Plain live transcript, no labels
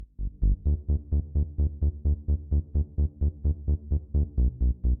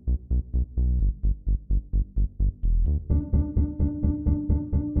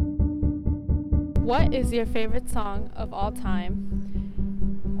What is your favorite song of all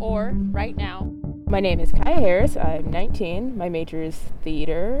time or right now? My name is Kaya Harris. I'm 19. My major is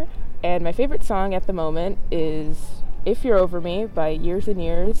theater. And my favorite song at the moment is If You're Over Me by Years and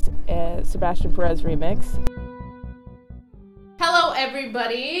Years, a Sebastian Perez remix. Hello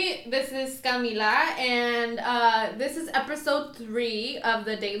everybody, this is Camila and this is episode 3 of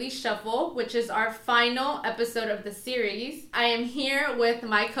the Daily Shuffle, which is our final episode of the series. I am here with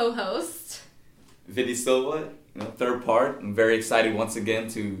my co-host Vidi Silva, third part. I'm very excited once again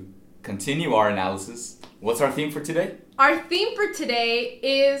to continue our analysis. What's our theme for today? Our theme for today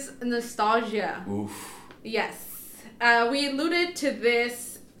is nostalgia. Oof. Yes. We alluded to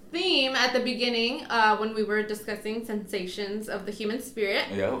this theme at the beginning when we were discussing sensations of the human spirit.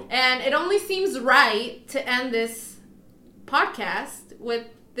 Yeah. And it only seems right to end this podcast with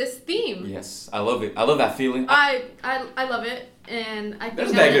this theme. Yes, I love it. I love that feeling. I love it. And I think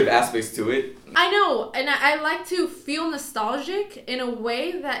there's negative aspects to it. I know, and I like to feel nostalgic in a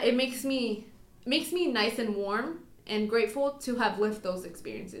way that it makes me nice and warm and grateful to have lived those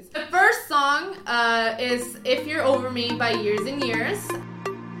experiences. The first song is If You're Over Me by Years and Years.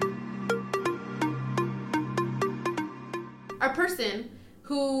 Our person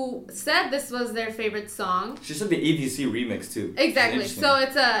who said this was their favorite song. She said the EDC remix too. Exactly. So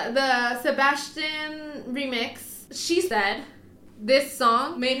it's the Sebastian remix. She said this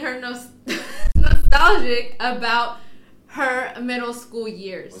song made her nostalgic about her middle school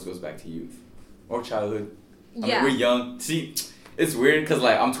years. This goes back to youth or childhood. I Yeah. mean, we're young. See, it's weird because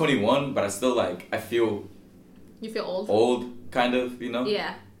I'm 21, but I still I feel. You feel old? Old, kind of,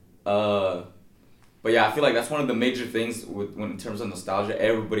 Yeah. But yeah, I feel like that's one of the major things in terms of nostalgia.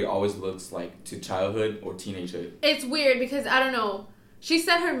 Everybody always looks to childhood or teenagehood. It's weird because I don't know. She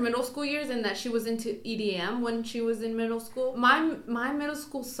said her middle school years and that she was into EDM when she was in middle school. My middle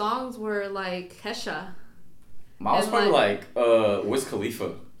school songs were Kesha. Mine was probably Wiz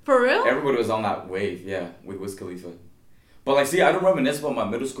Khalifa. For real? Everybody was on that wave, yeah, with Wiz Khalifa. But see, I don't reminisce about my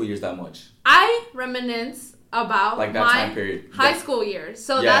middle school years that much. I reminisce about that my time period. high school years.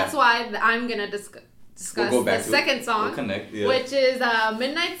 So yeah. That's why I'm gonna discuss the second song, we'll connect, yeah. which is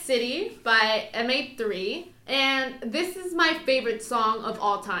Midnight City by MA3. And this is my favorite song of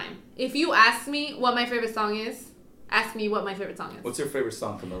all time. If you ask me what my favorite song is, ask me what my favorite song is. What's your favorite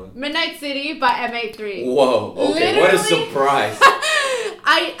song, Camilla? Midnight City by MA3. Whoa, okay, what a surprise.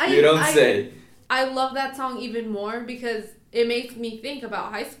 You don't say. I love that song even more because it makes me think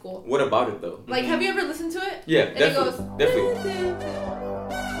about high school. What about it though? Have you ever listened to it? Yeah, and definitely.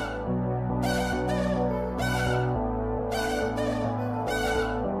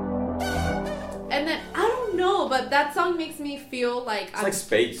 And then, I don't know, but that song makes me feel it's like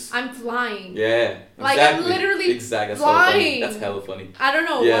space. I'm flying. Yeah, exactly. I'm literally flying. That's hella funny. I don't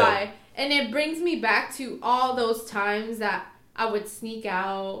know why. And it brings me back to all those times that I would sneak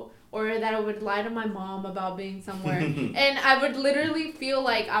out or that I would lie to my mom about being somewhere. And I would literally feel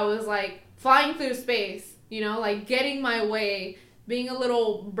like I was flying through space, getting my way, being a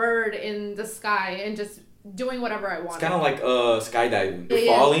little bird in the sky and just doing whatever I want. It's kind of like skydiving.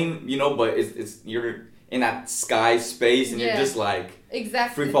 You're falling, but it's you're in that sky space and you're just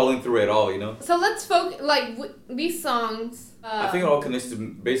exactly free falling through it all, So let's focus these songs. I think it all connects to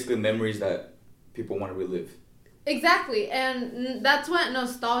basically memories that people want to relive. Exactly, and that's what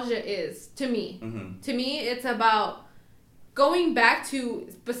nostalgia is to me. Mm-hmm. To me, it's about going back to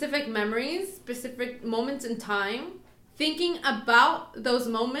specific memories, specific moments in time, thinking about those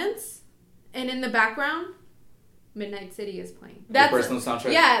moments. And in the background, Midnight City is playing. That's your personal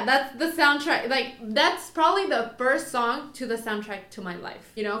soundtrack? Yeah, that's the soundtrack. That's probably the first song to the soundtrack to my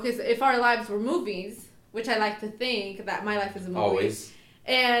life. Because if our lives were movies, which I like to think that my life is a movie. Always.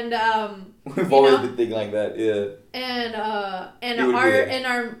 And we've always been thinking like that, yeah. And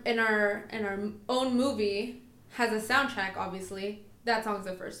our own movie has a soundtrack. Obviously, that song's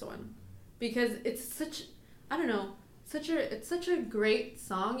the first one because it's such a great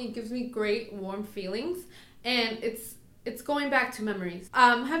song. It gives me great warm feelings, and it's going back to memories.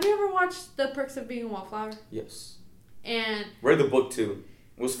 Have you ever watched The Perks of Being a Wallflower? Yes. And read the book too.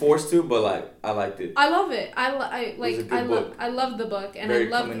 Was forced to, but I liked it. I love it. I love the book, and very I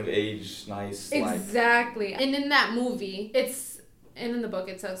love coming of age, nice. Exactly. And in that movie, and in the book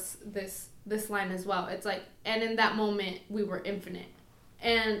it says this line as well. It's and in that moment we were infinite.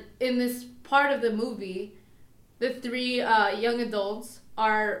 And in this part of the movie, the 3 young adults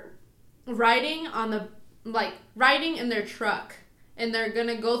are riding in their truck, and they're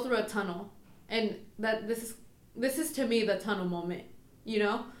gonna go through a tunnel. and that this is to me the tunnel moment, you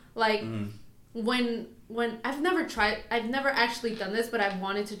know? Like, when I've never actually done this, but I've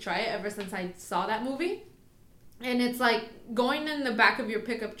wanted to try it ever since I saw that movie. And it's like going in the back of your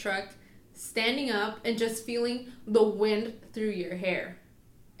pickup truck, standing up, and just feeling the wind through your hair.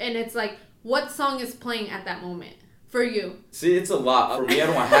 And it's like, what song is playing at that moment for you? See, it's a lot. For me, I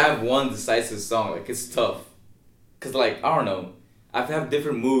don't have one decisive song. Like, it's tough. Because, like, I don't know. I have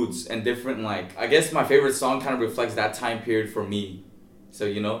different moods and different, like... I guess my favorite song kind of reflects that time period for me. So,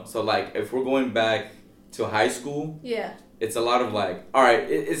 you know? So, like, if we're going back to high school... Yeah. It's a lot of, like... Alright,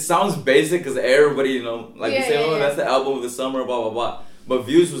 it sounds basic because everybody, you know... Like, you say, that's the album of the summer, blah, blah, blah. But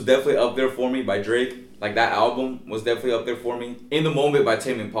Views was definitely up there for me by Drake. Like, that album was definitely up there for me. In the Moment by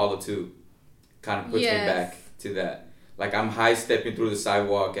Tame Impala, too. Kind of puts me back to that. Like, I'm high-stepping through the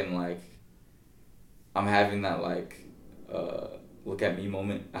sidewalk and, like... I'm having that, like... look at me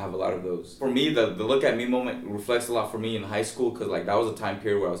moment. I have a lot of those. For me, the look at me moment reflects a lot for me in high school because, like, that was a time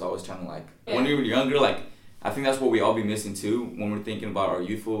period where I was always trying to, like... When you were younger, like... I think that's what we all be missing too when we're thinking about our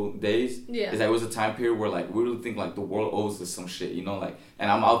youthful days. Yeah. Is that it was a time period where, like, we really think, like, the world owes us some shit, you know? Like,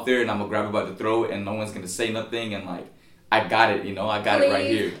 and I'm out there and I'm gonna grab it by the throat and no one's gonna say nothing and, like, I got it, you know? I got it right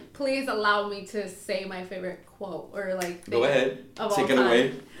here. Please allow me to say my favorite quote or, like... Go ahead. Take it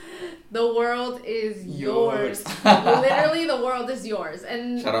away. The world is yours. Literally, the world is yours.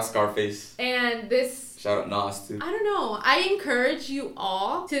 And shout out Scarface. And this... Shout out Nas, too. I don't know. I encourage you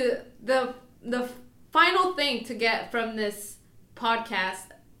all to... The final thing to get from this podcast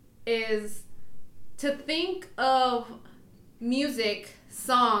is to think of music,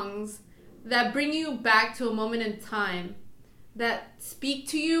 songs that bring you back to a moment in time that speak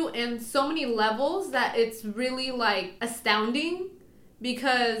to you in so many levels that it's really, like, astounding,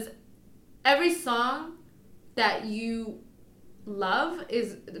 because every song that you love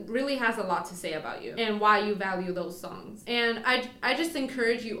really has a lot to say about you and why you value those songs. And I just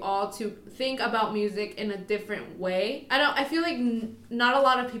encourage you all to think about music in a different way. I feel like not a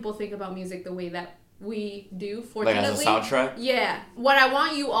lot of people think about music the way that we do, fortunately. Like as a soundtrack? Yeah. What I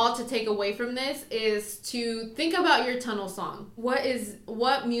want you all to take away from this is to think about your tunnel song.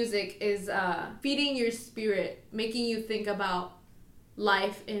 What music is feeding your spirit, making you think about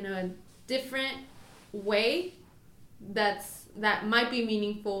life in a different way that might be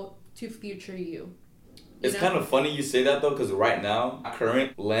meaningful to future you. It's kind of funny you say that, though, because right now, our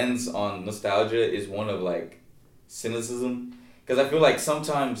current lens on nostalgia is one of, like, cynicism. Because I feel like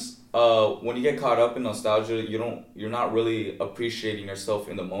sometimes when you get caught up in nostalgia, you're not really appreciating yourself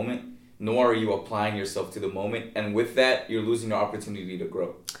in the moment, nor are you applying yourself to the moment. And with that, you're losing your opportunity to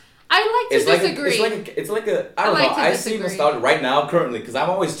grow. I like to disagree. I don't know. I see nostalgia right now, currently, because I'm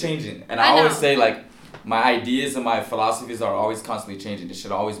always changing. And I always say, like, my ideas and my philosophies are always constantly changing. It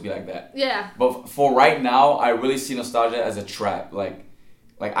should always be like that. Yeah. But for right now, I really see nostalgia as a trap. Like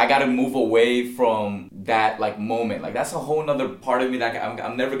I gotta move away from that, like, moment. Like, that's a whole nother part of me that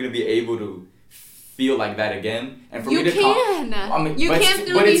I'm never gonna be able to feel like that again. And for me to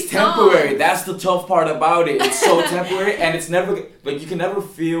but it's temporary. Songs. That's the tough part about it. It's so temporary, and it's never like you can never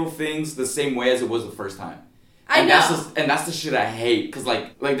feel things the same way as it was the first time. And that's the shit I hate, cause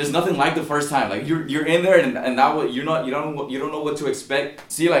like there's nothing like the first time. Like you're in there and that you don't know what to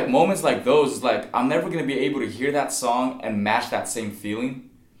expect. See, like, moments like those, like, I'm never gonna be able to hear that song and match that same feeling,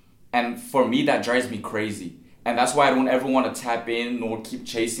 and for me that drives me crazy. And that's why I don't ever want to tap in nor keep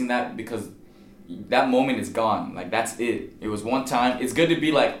chasing that, because that moment is gone. Like, that's it. It was one time. It's good to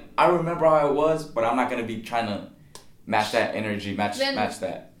be like, I remember how I was, but I'm not gonna be trying to match that energy, match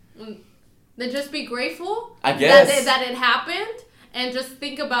that. Then just be grateful, I guess, that it happened, and just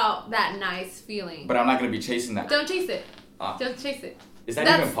think about that nice feeling. But I'm not gonna be chasing that. Don't chase it. Don't chase it. Is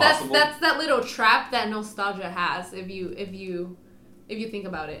that even possible? That's that little trap that nostalgia has. If you think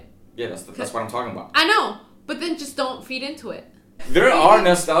about it. Yeah, that's what I'm talking about. I know, but then just don't feed into it. There are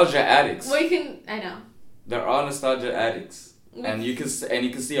nostalgia addicts. Well, I know. There are nostalgia addicts, and you can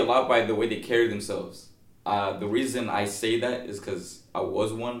see a lot by the way they carry themselves. The reason I say that is because I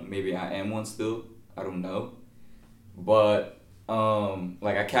was one. Maybe I am one still. I don't know. But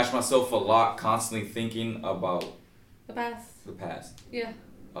like, I catch myself a lot constantly thinking about the past. Yeah.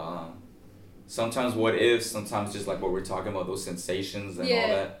 Sometimes what ifs, sometimes just like what we're talking about, those sensations and all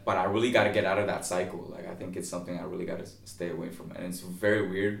that. But I really got to get out of that cycle. Like, I think it's something I really got to stay away from. And it's very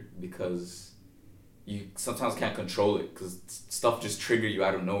weird because you sometimes can't control it, because stuff just trigger you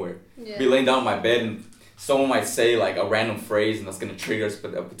out of nowhere. Yeah. Be laying down on my bed and someone might say, like, a random phrase, and that's gonna trigger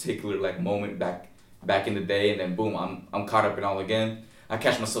a particular, like, moment back in the day, and then boom, I'm caught up in all again. I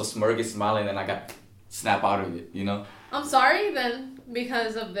catch myself smirking, smiling, and I got snap out of it, you know. I'm sorry. Then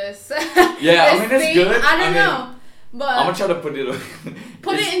because of this. Yeah, I this mean, it's good. I don't know. But I'm gonna try to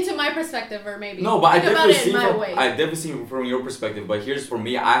put it into my perspective, or maybe no, but I definitely see from your perspective. But here's for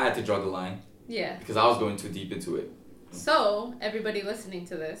me, I had to draw the line. Yeah. Because I was going too deep into it. So everybody listening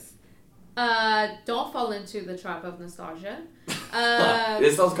to this, don't fall into the trap of nostalgia.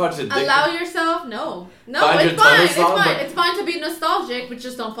 It sounds contradictory. Allow yourself. No, Find it's fine. It's song, fine. It's fine to be nostalgic, but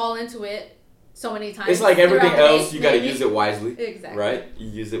just don't fall into it so many times. It's like everything else. You gotta use it wisely. Exactly. Right? You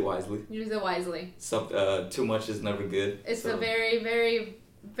use it wisely. Use it wisely. Too much is never good. It's a very, very,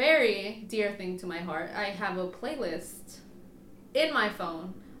 very dear thing to my heart. I have a playlist in my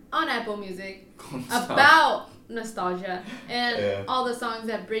phone on Apple Music about nostalgia and all the songs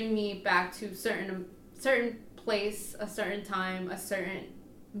that bring me back to certain place, a certain time, a certain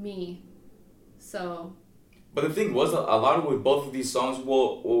me. So. But the thing was, a lot of with both of these songs,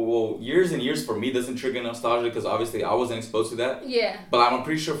 well, years and years for me doesn't trigger nostalgia because obviously I wasn't exposed to that. Yeah. But I'm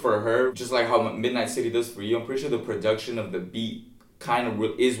pretty sure for her, just like how Midnight City does for you, I'm pretty sure the production of the beat kind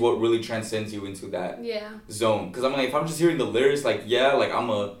of is what really transcends you into that zone. Because I'm like, if I'm just hearing the lyrics, like I'm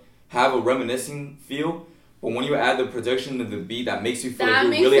a have a reminiscing feel. But when you add the production of the beat, that makes you feel like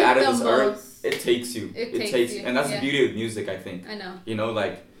you're really out of this earth. It takes you. It takes you. And that's the beauty of music, I think. I know. You know,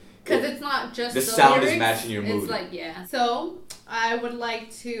 like. Because it's not just the sound lyrics, is matching your mood. It's like, So, I would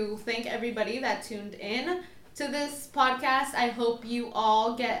like to thank everybody that tuned in to this podcast. I hope you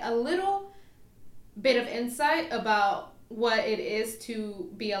all get a little bit of insight about what it is to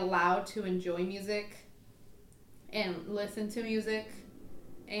be allowed to enjoy music and listen to music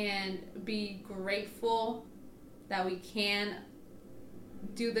and be grateful that we can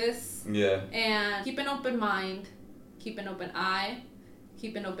do this. Yeah. And keep an open mind, keep an open eye,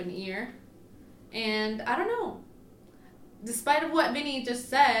 keep an open ear. And I don't know. Despite of what Vinny just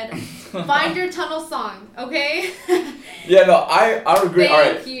said, find your tunnel song, okay? Yeah, no, I agree.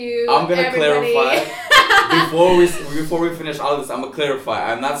 Thank you. I'm gonna everybody. clarify before we finish all of this. I'm gonna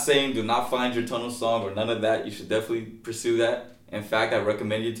clarify. I'm not saying do not find your tunnel song or none of that. You should definitely pursue that. In fact, I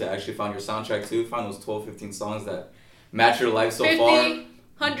recommend you to actually find your soundtrack too. Find those 12, 15 songs that match your life so 50, far.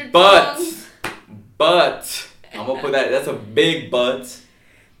 100 songs. But I'm gonna put that. That's a big but.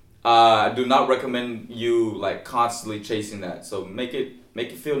 I do not recommend you like constantly chasing that. So make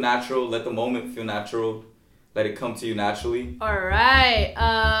it feel natural. Let the moment feel natural. Let it come to you naturally. All right.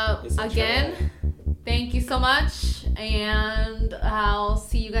 Again, thank you so much, and I'll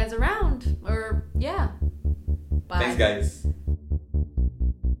see you guys around. Bye. Thanks, guys.